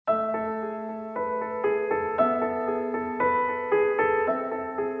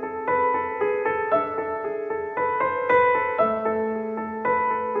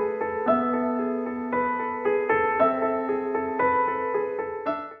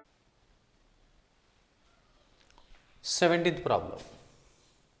17th problem.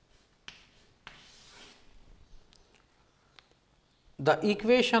 The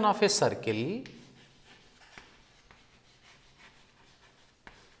equation of a circle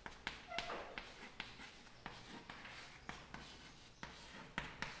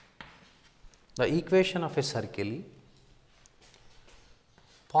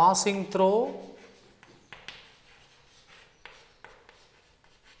passing through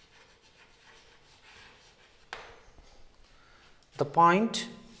the point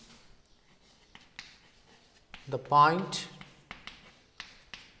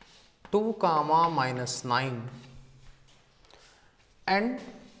 2 comma minus 9 and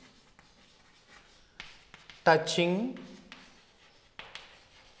touching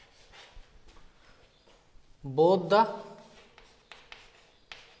both the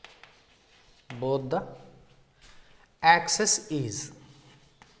axis is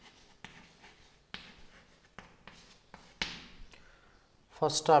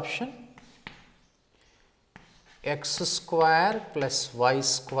first option x square plus y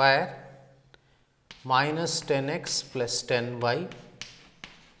square minus 10x plus 10y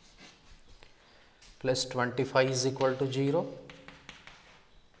plus 25 is equal to 0.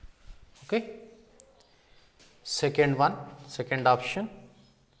 Okay. Second option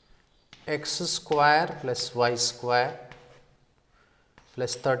x square plus y square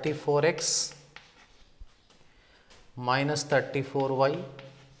plus 34x minus 34y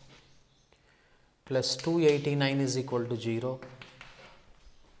plus 289 is equal to 0.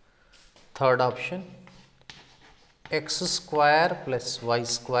 Third option x square plus y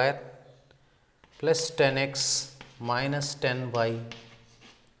square plus 10x minus 10y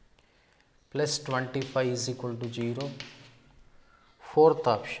plus 25 is equal to 0. Fourth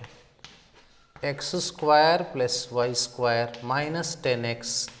option x square plus y square minus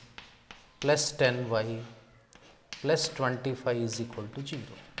 10x plus 10y plus 25 is equal to 0.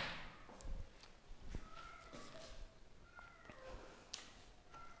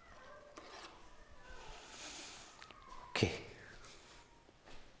 Okay.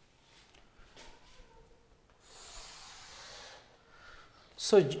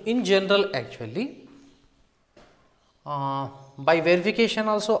 So, in general actually by verification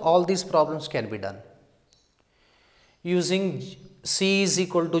also all these problems can be done using C is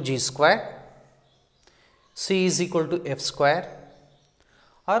equal to G square, C is equal to F square,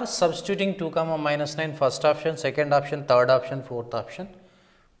 or substituting 2 comma minus 9 first option, second option, third option, fourth option,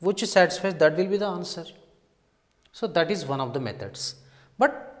 which satisfies, that will be the answer. So, that is one of the methods,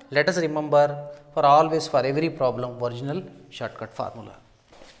 but let us remember for always for every problem original shortcut formula.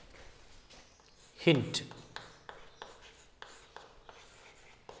 Hint: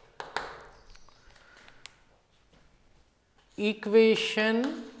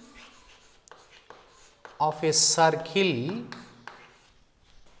 equation of a circle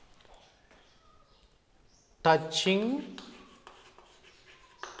touching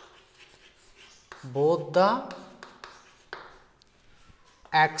both the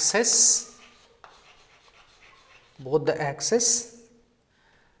axis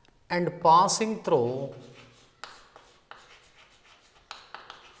and passing through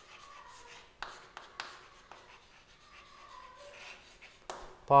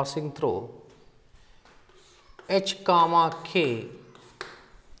h comma k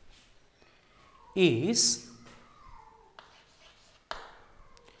is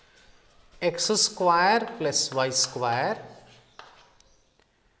x square plus y square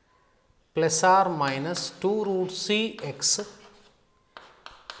plus or minus 2 root c x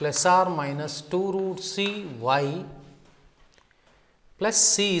plus or minus 2 root c y plus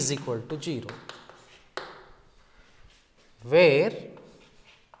c is equal to 0, where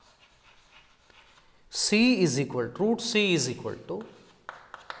c is equal to root c is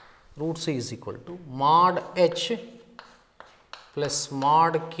equal to mod h plus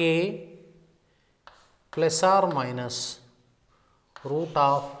mod k plus or minus root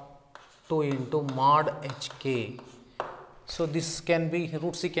of 2 into mod h k. So, this can be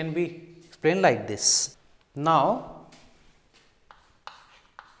root c can be explained like this. Now,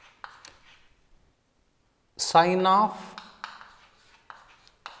 sine of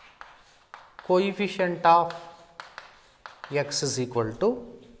coefficient of x is equal to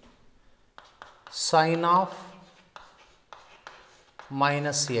sine of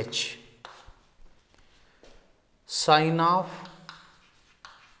minus h, sine of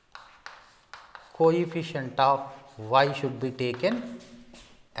coefficient of y should be taken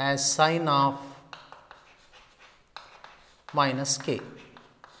as sine of minus k.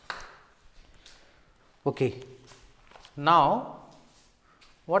 Okay. Now,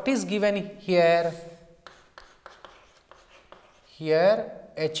 what is given here? here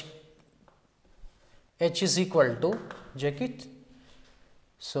h is equal to, check it.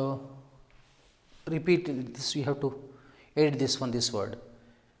 So repeat this, you have to edit this one, this word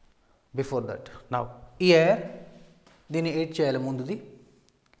before that. Now here దీన్ని edit చేయాలి, ముందుది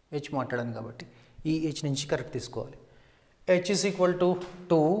h మాట్లాడాను కాబట్టి ఈ h నుంచి correct తీసుకోవాలి. h is equal to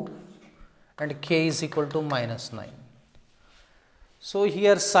 2 and k is equal to -9. So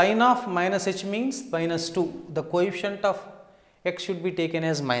here sign of minus h means -2. The coefficient of x should be taken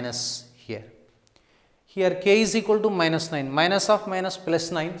as minus here. Here k is equal to -9. Minus of minus plus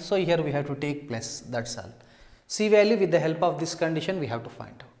 9. So here we have to take plus. That's all. C value with the help of this condition we have to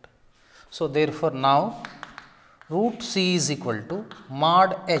find out. So therefore now root c is equal to mod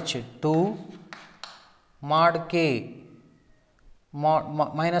h 2 mod k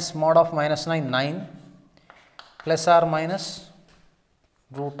mod of -9 9 plus or minus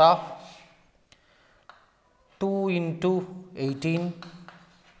root of 2 into 18.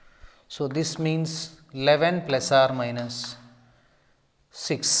 So this means 11 plus or minus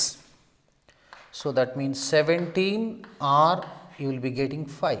 6. So that means 17, or you will be getting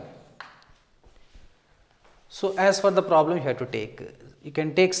 5. So as for the problem you have to take, you can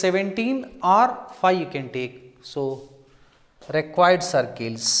take 17 or 5 you can take. So required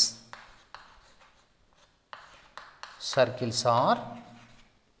circles are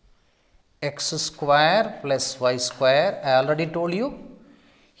x square plus y square. I already told you,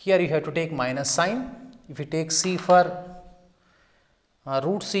 here you have to take minus sign. If you take c for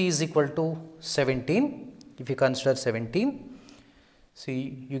root c is equal to 17, if you consider 17, see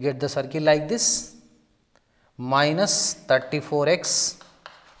you get the circle like this, minus 34x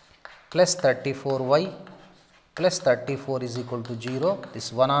plus 34y plus 34 is equal to 0. This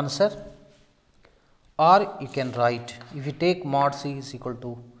is one answer. Or you can write, if you take mod c is equal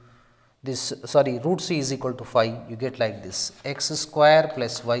to this, sorry, root c is equal to 5, you get like this, x square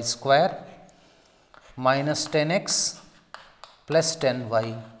plus y square minus 10x plus 10y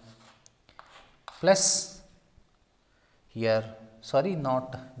plus, here sorry, not,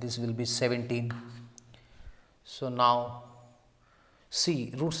 this will be 17. So now c,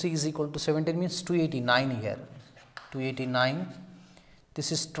 root c is equal to 17 means 289 here, 289, this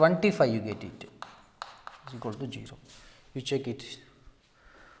is 25, you get it, is equal to 0. You check it,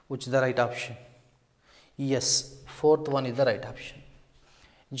 which is the right option? Yes, fourth one is the right option.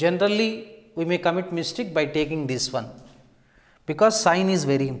 Generally we may commit mistake by taking this one, because sign is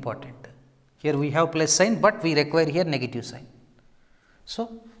very important. Here we have plus sign, but we require here negative sign. So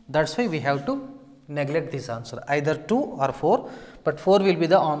that's why we have to neglect this answer, either 2 or 4, but 4 will be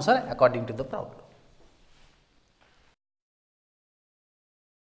the answer according to the problem.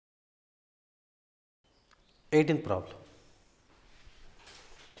 Eighteenth problem.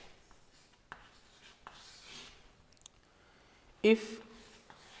 If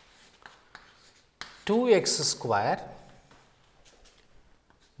 2x square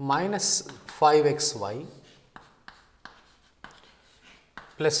minus 5xy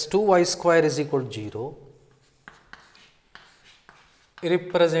plus 2y square is equal to 0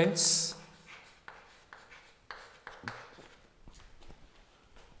 represents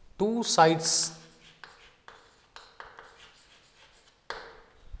two sides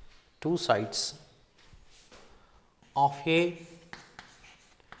of a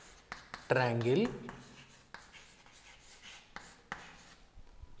triangle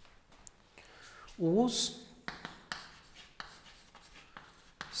whose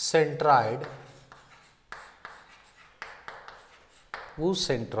centroid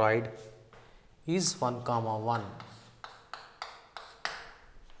is 1, 1.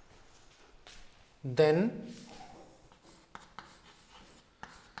 Then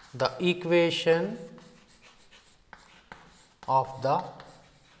the equation of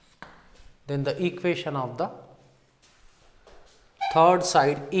the third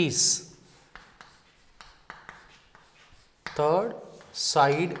side is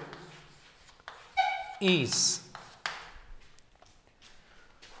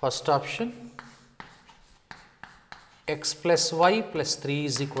first option x plus y plus 3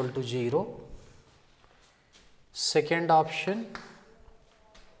 is equal to 0. Second option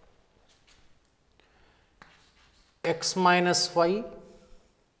x minus y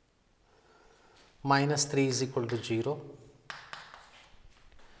minus 3 is equal to 0.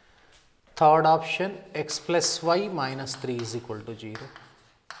 Third option x plus y minus 3 is equal to 0.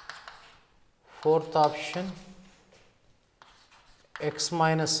 Fourth option x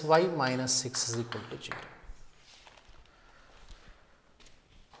minus y minus 6 is equal to 0.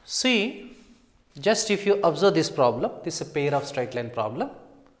 See, just if you observe this problem, this is a pair of straight line problem.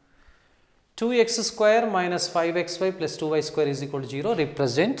 2x square minus 5xy plus 2y square is equal to 0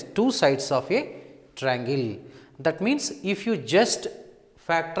 represent two sides of a triangle. That means, if you just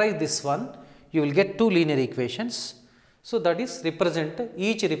factorize this one, you will get two linear equations. So, that is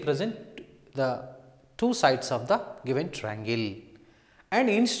each represent the two sides of the given triangle. And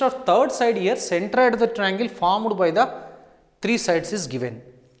instead of third side here, centroid of the triangle formed by the three sides is given.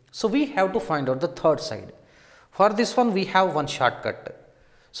 So, we have to find out the third side. For this one, we have one shortcut.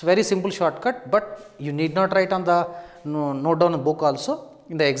 So, very simple shortcut, but you need not write on the note down the book also.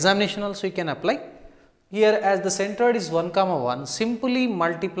 In the examination also you can apply. Here, as the centroid is 1 comma 1, simply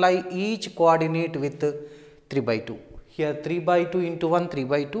multiply each coordinate with 3 by 2. Here 3 by 2 into 1, 3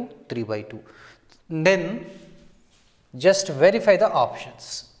 by 2, 3 by 2. Then just verify the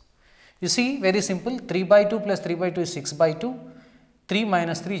options. You see, very simple, 3 by 2 plus 3 by 2 is 6 by 2, 3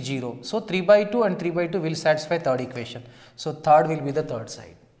 minus 3 0. So, 3 by 2 and 3 by 2 will satisfy third equation. So, third will be the third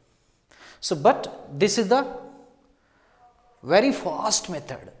side. So, but this is the very fast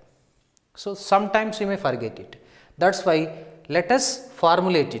method. So, sometimes you may forget it. That is why let us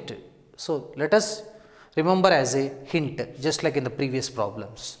formulate it. So, let us remember as a hint, just like in the previous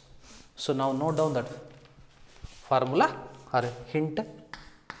problems. So, now note down that formula or hint.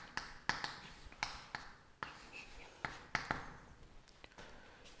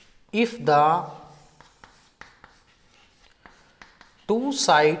 If the two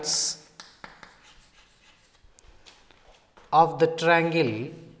sides of the triangle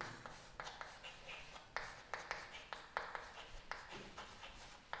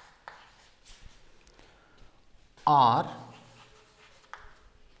are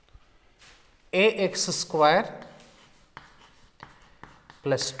ax square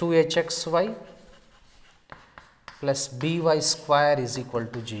plus 2hxy plus by square is equal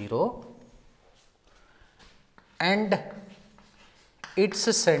to 0 and its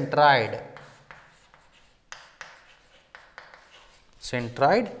centroid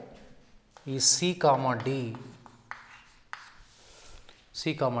is C comma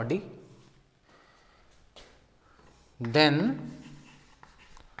D, then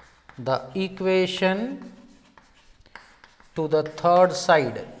the equation to the third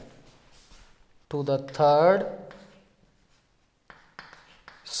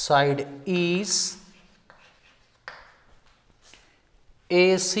side is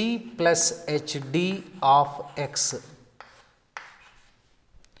AC plus HD of x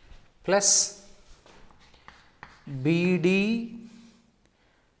plus BD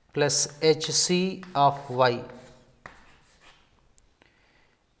plus HC of y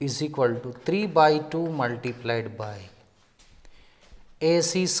is equal to 3 by 2 multiplied by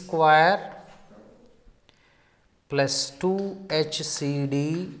AC square plus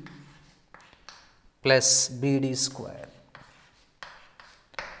 2HCD plus BD square.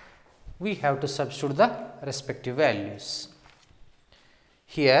 We have to substitute the respective values.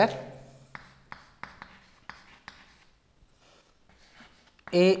 Here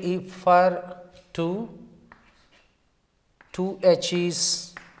A if for 2H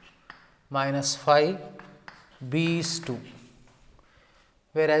is minus 5, B is 2,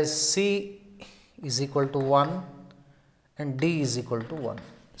 whereas C is equal to 1 and D is equal to 1.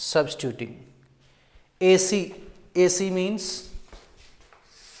 Substituting AC means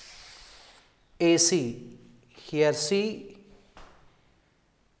AC, here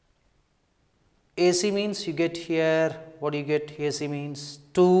AC means you get here, what do you get? AC means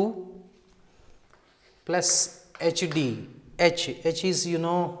 2 plus HD, H is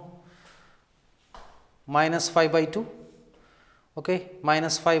minus 5 by 2, okay,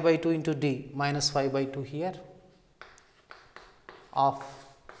 minus 5 by 2 into D, minus 5 by 2 here of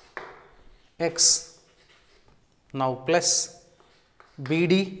x, now plus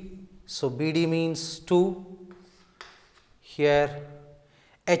BD, so BD means 2, here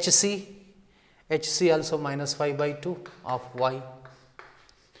HC also minus 5 by 2 of y.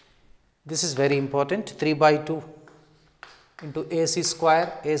 This is very important, 3 by 2 into AC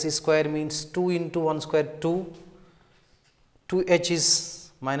square means 2 into 1 square 2H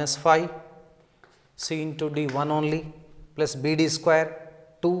is minus 5, C into D 1 only, plus BD square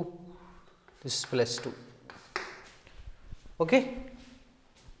 2, this is plus 2. Okay.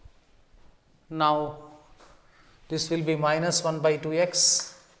 Now, this will be minus 1 by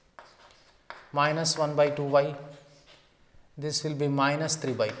 2x, minus 1 by 2y, this will be minus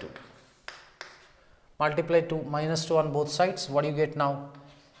 3 by 2. Multiply 2 minus 2 on both sides, what do you get now?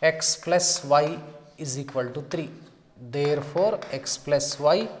 X plus y is equal to 3. Therefore, x plus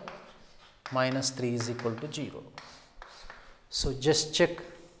y minus 3 is equal to 0. So, just check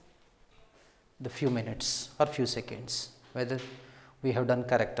the few minutes or few seconds whether we have done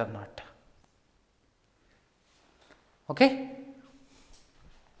correct or not. Okay.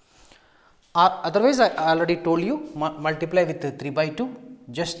 Otherwise, I already told you multiply with 3 by 2,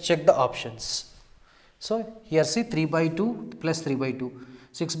 just check the options. So, here see 3 by 2 plus 3 by 2,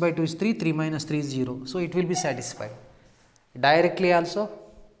 6 by 2 is 3, 3 minus 3 is 0. So, it will be satisfied. Directly also,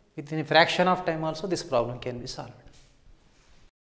 within a fraction of time also this problem can be solved.